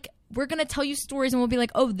 and like we're gonna tell you stories, and we'll be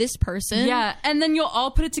like, oh, this person. Yeah, and then you'll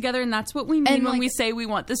all put it together, and that's what we mean when we say we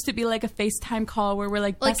want this to be like a FaceTime call where we're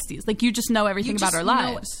like besties. Like you just know everything about our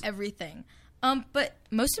lives. Everything. But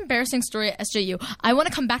most embarrassing story at SJU. I want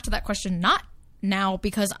to come back to that question, not now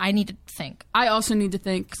because I need to think. I also need to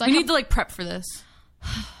think. We need to like prep for this.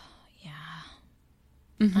 Yeah.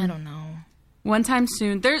 Mm-hmm. I don't know. One time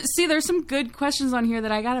soon. There's some good questions on here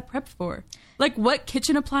that I gotta prep for. Like, what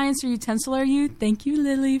kitchen appliance or utensil are you? Thank you,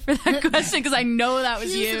 Lily, for that question because I know that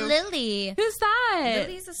was you. Who's Lily? Who's that?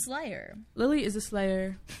 Lily's a slayer. Lily is a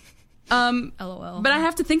slayer. LOL. But I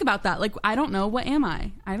have to think about that. Like, I don't know. What am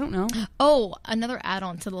I? I don't know. Oh, another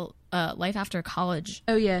add-on to the life after college.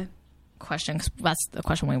 Oh yeah. Question, because that's the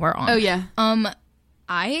question we were on. Oh yeah.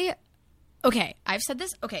 I've said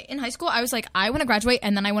this. Okay, in high school, I was like, I want to graduate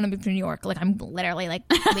and then I want to move to New York. Like, I'm literally like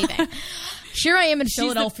leaving. Here I am in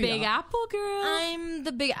Philadelphia. She's the Big Apple girl.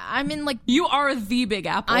 I'm in like. You are the Big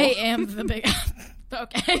Apple. I am the Big Apple.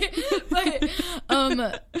 Okay,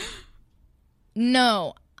 but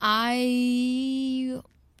no. I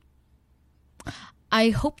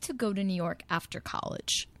hope to go to New York after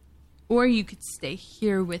college. Or you could stay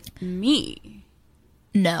here with me.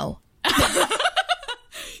 No.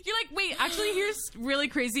 You're like, wait, actually, here's really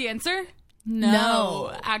crazy answer.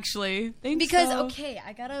 No. Actually. Okay,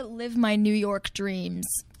 I gotta live my New York dreams.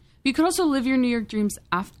 You could also live your New York dreams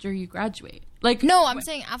after you graduate. Like, no, I'm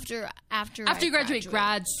saying after you graduate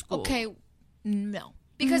grad school. Okay, no.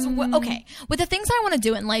 Because, with the things I want to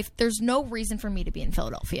do in life, there's no reason for me to be in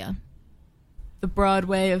Philadelphia. The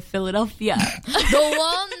Broadway of Philadelphia. The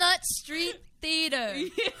Walnut Street Theater.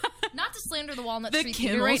 Yeah. Not to slander the Walnut Street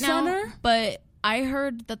Theater right now, but I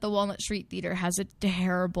heard that the Walnut Street Theater has a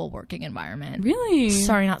terrible working environment. Really?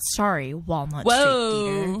 Sorry, Walnut Street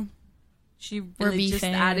Theater. She really just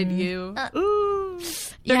added you.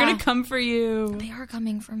 They're going to come for you. They are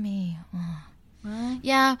coming for me. Well.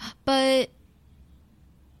 Yeah, but...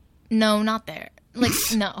 No, not there. Like,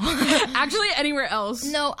 no. Actually, anywhere else.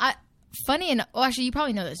 No, funny enough. Well, actually, you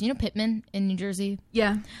probably know this. You know Pittman in New Jersey?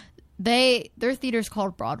 Yeah. Their theater's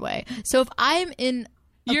called Broadway. So if I'm in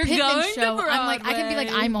a Pittman show, I'm like, I can be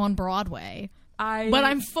like, I'm on Broadway. But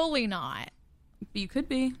I'm fully not. You could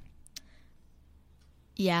be.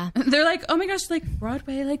 Yeah. They're like, oh my gosh, like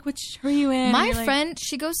Broadway, like what show are you in? My friend,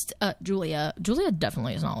 she goes to Julia. Julia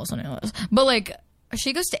definitely is not listening to this. But like,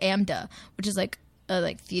 she goes to AMDA, which is like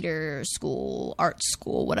theater school, art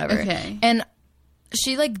school, whatever. Okay. And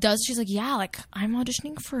she like she's like, yeah, like I'm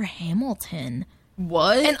auditioning for Hamilton.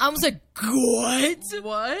 What? And I was like, what?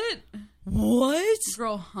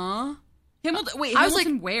 Girl, huh? Hamilton. Wait, Hamilton, I was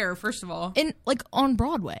like, where? First of all, in like on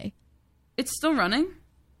Broadway. It's still running.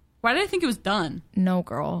 Why did I think it was done? No,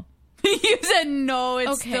 girl. You said no.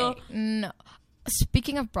 It's still no.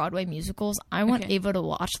 Speaking of Broadway musicals, I want Ava to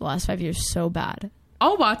watch The Last 5 Years so bad.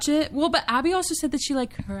 I'll watch it. Well, but Abby also said that she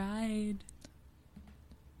cried.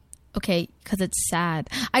 Okay, because it's sad.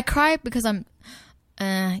 I cry because I'm.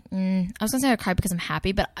 I was gonna say I cry because I'm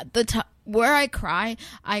happy, but where I cry.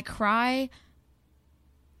 You're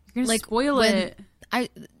gonna spoil it.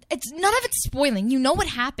 It's none of it's spoiling. You know what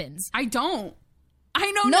happens. I don't. I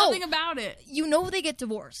know nothing about it. You know they get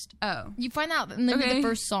divorced. Oh. You find out in maybe the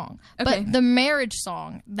first song. Okay. But the marriage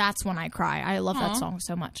song, that's when I cry. I love that song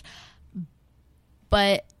so much.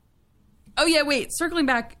 But... Oh, yeah, wait. Circling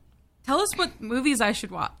back, tell us what movies I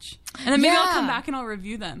should watch. And then maybe I'll come back and I'll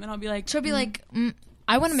review them. And I'll be like... She'll be like,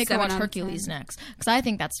 I want to make her watch Hercules next. Because I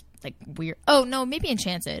think that's, weird. Oh, no, maybe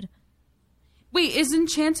Enchanted. Wait, is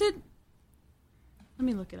Enchanted... Let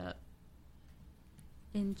me look it up.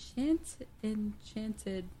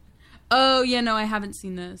 Enchanted. Oh, yeah, no, I haven't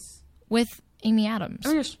seen this. With Amy Adams. Oh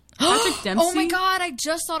my gosh. Patrick Dempsey? Oh my God, I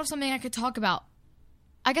just thought of something I could talk about.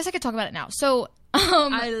 I guess I could talk about it now. So,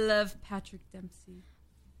 I love Patrick Dempsey.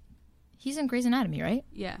 He's in Grey's Anatomy, right?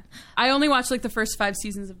 Yeah. I only watched the first 5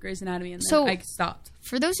 seasons of Grey's Anatomy and then I stopped.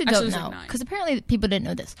 For those who don't know, because apparently people didn't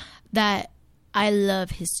know this, that I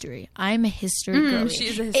love history. I'm a history girl.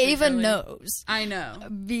 She's a history Ava girly. knows. I know.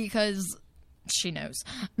 Because she knows.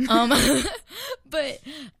 But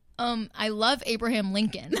I love Abraham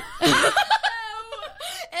Lincoln.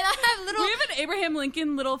 And I have We have an Abraham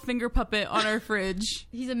Lincoln little finger puppet on our fridge.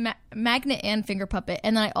 He's a magnet and finger puppet.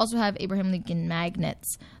 And then I also have Abraham Lincoln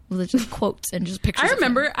magnets with just quotes and just pictures. I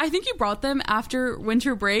remember, I think you brought them after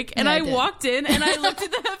winter break. And I walked in and I looked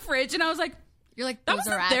at the fridge and I was like, you're like, that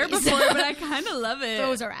wasn't there before, but I kind of love it.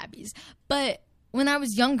 Those are Abby's. But when I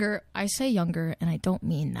was younger, I say younger, and I don't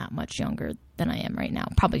mean that much younger than I am right now.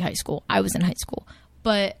 Probably high school. I was in high school.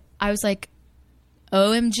 But I was like,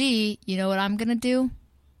 OMG, you know what I'm going to do?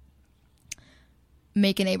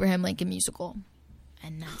 Make an Abraham Lincoln musical.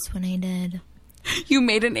 And that's when I did. You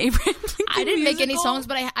made an Abraham Lincoln I didn't musical? make any songs,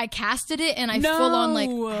 but I casted it, and I full on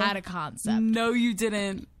had a concept. No, you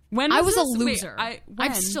didn't. When I was this? a loser. Wait,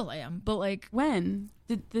 I still am, but when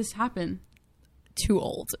did this happen? Too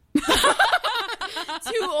old.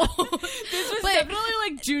 Too old. This was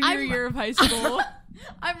definitely junior year of high school.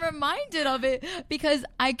 I'm reminded of it because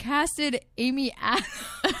I casted Amy Adams.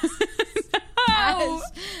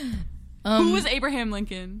 Who was Abraham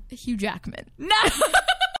Lincoln? Hugh Jackman. No.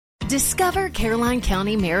 Discover Caroline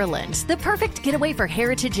County, Maryland, the perfect getaway for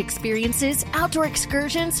heritage experiences, outdoor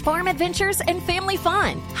excursions, farm adventures, and family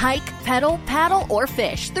fun. Hike, pedal, paddle, or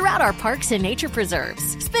fish throughout our parks and nature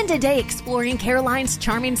preserves. Spend a day exploring Caroline's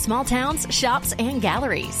charming small towns, shops, and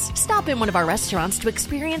galleries. Stop in one of our restaurants to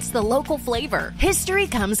experience the local flavor. History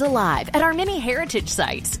comes alive at our many heritage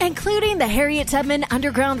sites, including the Harriet Tubman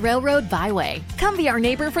Underground Railroad Byway. Come be our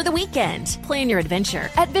neighbor for the weekend. Plan your adventure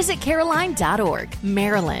at visitcaroline.org.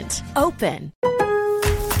 Maryland. Open.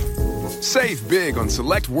 Save big on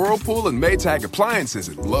select Whirlpool and Maytag appliances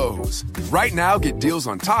at Lowe's. Right now, get deals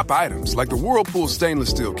on top items like the Whirlpool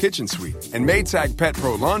stainless steel kitchen suite and Maytag Pet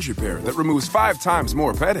Pro laundry pair that removes 5 times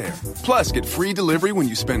more pet hair. Plus, get free delivery when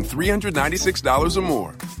you spend $396 or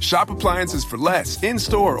more. Shop appliances for less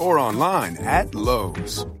in-store or online at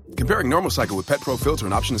Lowe's. Comparing normal cycle with Pet Pro filter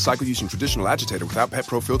and option to cycle using traditional agitator without Pet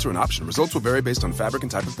Pro filter and option. Results will vary based on fabric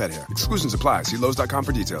and type of pet hair. Exclusions apply. See Lowe's.com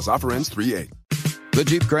for details. Offer ends 3/8. The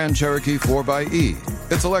Jeep Grand Cherokee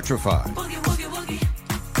 4xE. It's electrified.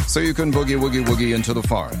 So you can boogie woogie woogie into the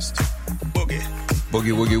forest. Boogie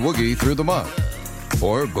woogie woogie through the mud.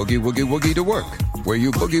 Or boogie woogie woogie to work, where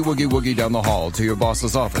you boogie woogie woogie down the hall to your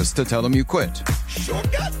boss's office to tell him you quit. Sure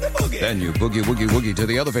got the boogie. Then you boogie woogie woogie to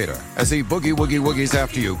the elevator as he boogie woogie woogies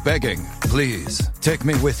after you, begging, please, take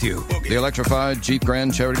me with you. Boogie. The electrified Jeep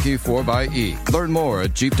Grand Cherokee 4xE. Learn more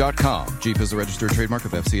at Jeep.com. Jeep is a registered trademark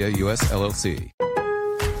of FCA US LLC.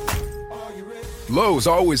 Lowe's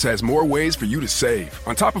always has more ways for you to save.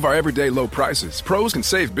 On top of our everyday low prices, pros can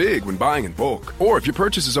save big when buying in bulk. Or if your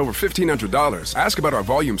purchase is over $1,500, ask about our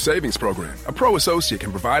volume savings program. A pro associate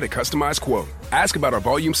can provide a customized quote. Ask about our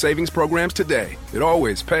volume savings programs today. It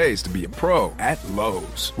always pays to be a pro at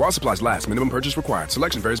Lowe's. While supplies last, minimum purchase required.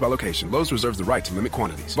 Selection varies by location. Lowe's reserves the right to limit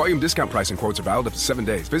quantities. Volume discount pricing quotes are valid up to 7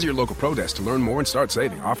 days. Visit your local pro desk to learn more and start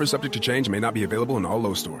saving. Offers subject to change and may not be available in all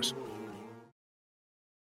Lowe's stores.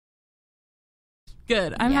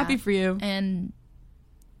 Good. I'm happy for you. And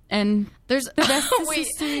there's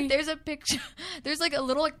there's a picture. There's a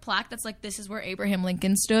little plaque that's this is where Abraham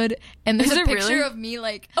Lincoln stood, and there's a picture of me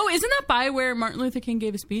Oh, isn't that by where Martin Luther King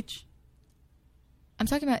gave a speech? I'm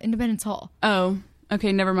talking about Independence Hall. Oh,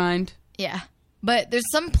 okay, never mind. Yeah, but there's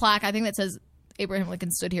some plaque I think that says Abraham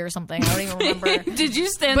Lincoln stood here or something. I don't even remember. Did you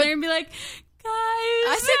stand there and be like, guys?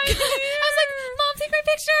 I was like, Mom, take my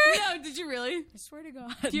picture. No, did you really? I swear to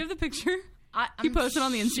God. Do you have the picture? You posted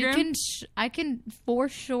on the Instagram? I can for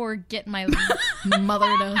sure get my mother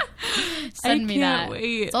to send me that.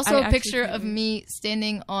 Wait. It's also a picture of me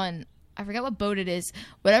standing on, I forget what boat it is.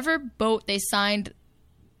 Whatever boat they signed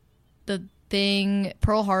the thing,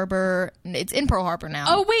 Pearl Harbor. It's in Pearl Harbor now.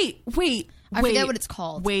 Oh, wait. I forget what it's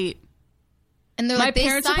called. Wait. And they're my like,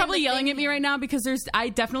 parents are probably yelling at me right now because I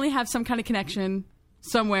definitely have some kind of connection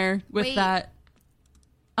somewhere with that.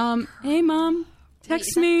 Hey, Mom.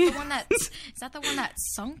 Text me. Is that the one that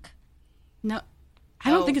sunk? No.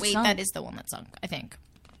 I don't think it's sunk. That is the one that sunk, I think.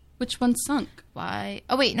 Which one sunk? Why?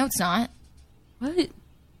 Oh, wait. No, it's not. What?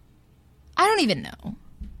 I don't even know.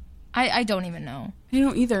 I don't even know. I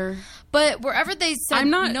don't either. But wherever they said I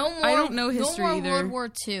don't know history no more either. World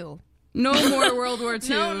War II. No more World War II.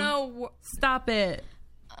 No. Stop it.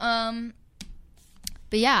 But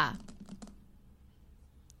yeah.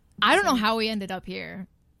 I don't know how we ended up here.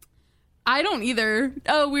 I don't either.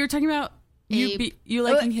 Oh, we were talking about you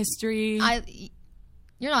liking history.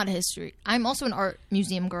 You're not a history. I'm also an art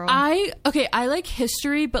museum girl. I like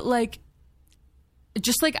history, but like,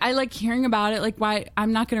 just like I like hearing about it. Like, why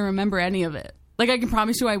I'm not going to remember any of it. Like, I can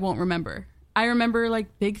promise you, I won't remember. I remember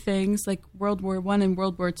like big things like World War I and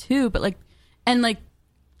World War II, but like, and like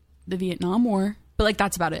the Vietnam War, but like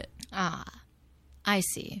that's about it. Ah, I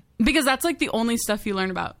see. Because that's like the only stuff you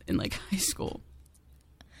learn about in like high school.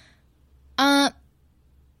 I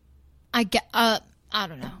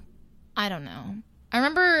don't know. I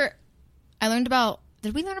remember I learned about,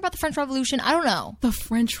 did we learn about the French Revolution? I don't know. The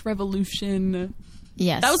French Revolution.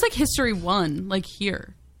 Yes. That was like History 1, like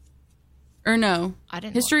here. Or no. I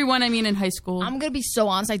didn't History 1, I mean in high school. I'm going to be so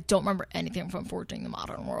honest, I don't remember anything from Forging the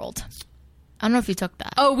Modern World. I don't know if you took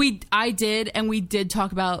that. Oh, I did, and we did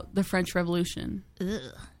talk about the French Revolution. Ugh.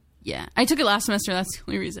 Yeah. I took it last semester, that's the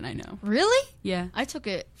only reason I know. Really? Yeah. I took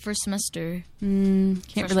it first semester.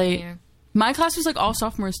 Can't relate. Year. My class was like all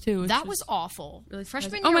sophomores too. That was awful. Really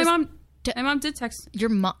freshman year. Oh, my mom did text. Your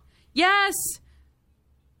mom? Yes.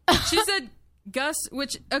 She said, Gus,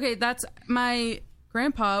 that's my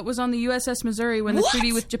grandpa was on the USS Missouri when the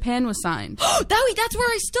treaty with Japan was signed. That's where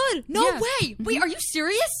I stood. No way. Wait, are you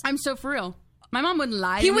serious? I'm so for real. My mom wouldn't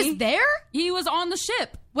lie. He was there? He was on the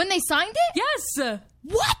ship. When they signed it? Yes.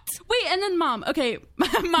 What? Wait, and then mom. Okay,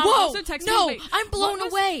 mom also texted me. No, I'm blown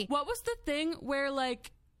away. What was the thing where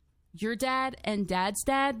like your dad and dad's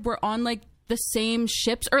dad were on like the same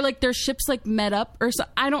ships, or like their ships like met up, or so?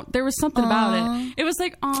 There was something about it. It was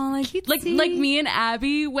like like me and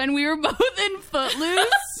Abby when we were both in Footloose.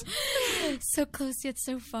 So close yet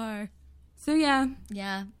so far. So yeah.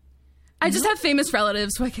 I just have famous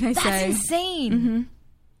relatives. What can I say? That's insane. Mm-hmm.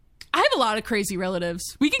 I have a lot of crazy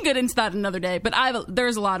relatives. We can get into that another day, but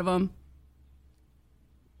there's a lot of them.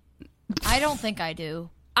 I don't think I do.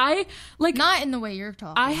 I like not in the way you're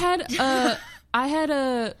talking. I had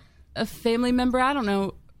a family member. I don't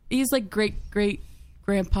know. He's like great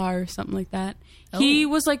grandpa or something like that. Oh. He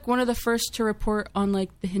was like one of the first to report on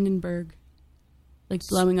like the Hindenburg, like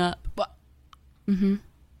blowing up. What? Mm-hmm.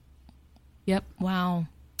 Yep. Wow.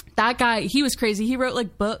 That guy, he was crazy. He wrote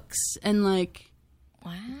like books and like.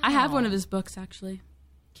 Wow. I have one of his books actually.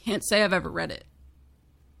 Can't say I've ever read it,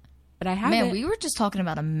 but I have. Man, it. We were just talking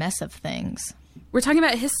about a mess of things. We're talking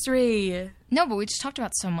about history. No, but we just talked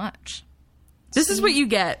about so much. This is what you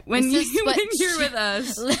get when you're with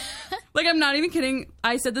us. Like, I'm not even kidding.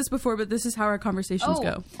 I said this before, but this is how our conversations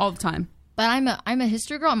go all the time. But I'm a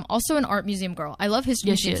history girl. I'm also an art museum girl. I love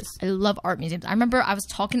history museums. She is. I love art museums. I remember I was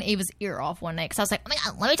talking Ava's ear off one night because I was like, oh my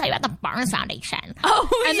God, let me tell you about the Barnes Foundation.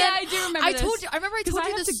 Oh, and yeah, I do remember I told you. I remember I told you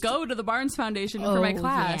I had to go to the Barnes Foundation for my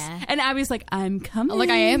class. Yeah. And Abby's like, I'm coming. Like,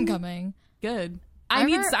 I am coming. Good. I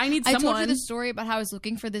need someone. I told you the story about how I was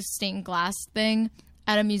looking for this stained glass thing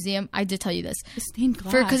at a museum. I did tell you this. The stained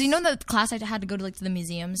glass? Because you know the class I had to go to, like, to the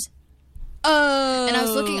museums? Oh. And I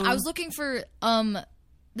was looking for the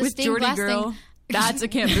with stained Jordy glass girl. thing. That's a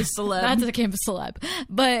campus celeb. That's a campus celeb.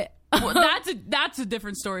 But that's a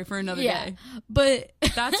different story for another day. But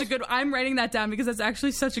that's a good. I'm writing that down because that's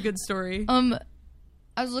actually such a good story. I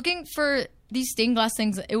was looking for these stained glass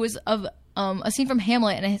things. It was of a scene from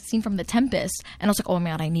Hamlet and a scene from The Tempest, and I was like, oh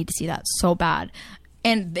my God, I need to see that so bad.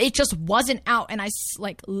 And it just wasn't out, and I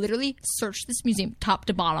like literally searched this museum top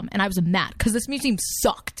to bottom, and I was mad because this museum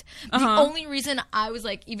sucked. The only reason I was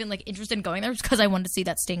like even like interested in going there was because I wanted to see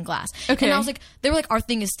that stained glass. Okay, and I was like, they were like, our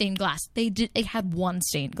thing is stained glass. They had one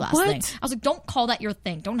stained glass thing. I was like, don't call that your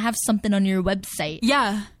thing. Don't have something on your website.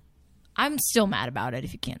 Yeah, I'm still mad about it.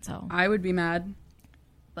 If you can't tell, I would be mad.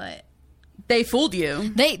 But They fooled you.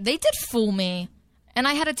 They did fool me. And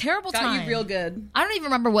I had a terrible time. Got you real good. I don't even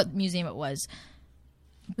remember what museum it was.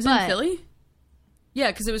 Was it in Philly?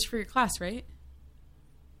 Yeah, because it was for your class, right?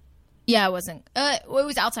 Yeah, it wasn't. It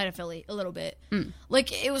was outside of Philly a little bit.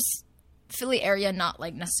 Like, it was Philly area, not,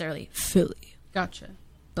 like, necessarily Philly. Gotcha.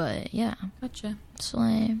 But, yeah. Gotcha.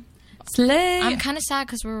 Slay. I'm kind of sad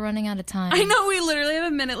because we're running out of time. I know, we literally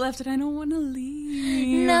have a minute left and I don't want to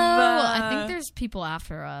leave. No, I think there's people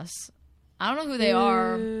after us. I don't know who they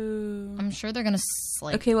are. I'm sure they're going to,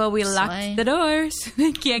 like, okay, well, we locked the doors.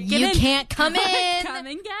 They can't get in. You can't come in. Come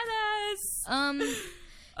and get us.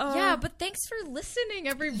 Yeah, but thanks for listening,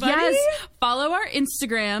 everybody. Yes. Follow our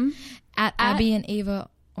Instagram. At Abby and Ava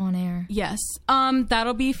on air. Yes.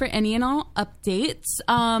 That'll be for any and all updates.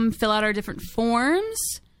 Fill out our different forms.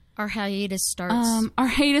 Our hiatus starts. Our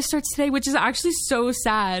hiatus starts today, which is actually so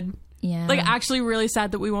sad. Yeah. Like, actually really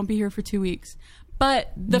sad that we won't be here for 2 weeks.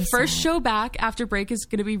 But the first show back after break is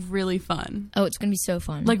going to be really fun. Oh, it's going to be so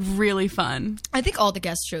fun. Like, really fun. I think all the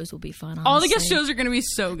guest shows will be fun, honestly. All the guest shows are going to be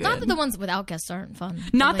so good. Not that the ones without guests aren't fun.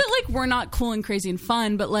 Not that, like, we're not cool and crazy and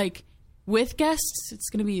fun, but, like, with guests, it's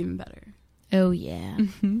going to be even better. Oh, yeah.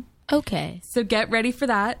 Mm-hmm. Okay. So get ready for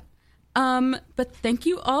that. But thank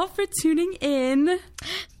you all for tuning in.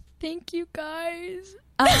 Thank you, guys.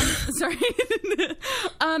 Sorry.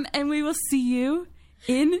 And we will see you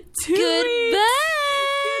in 2 weeks.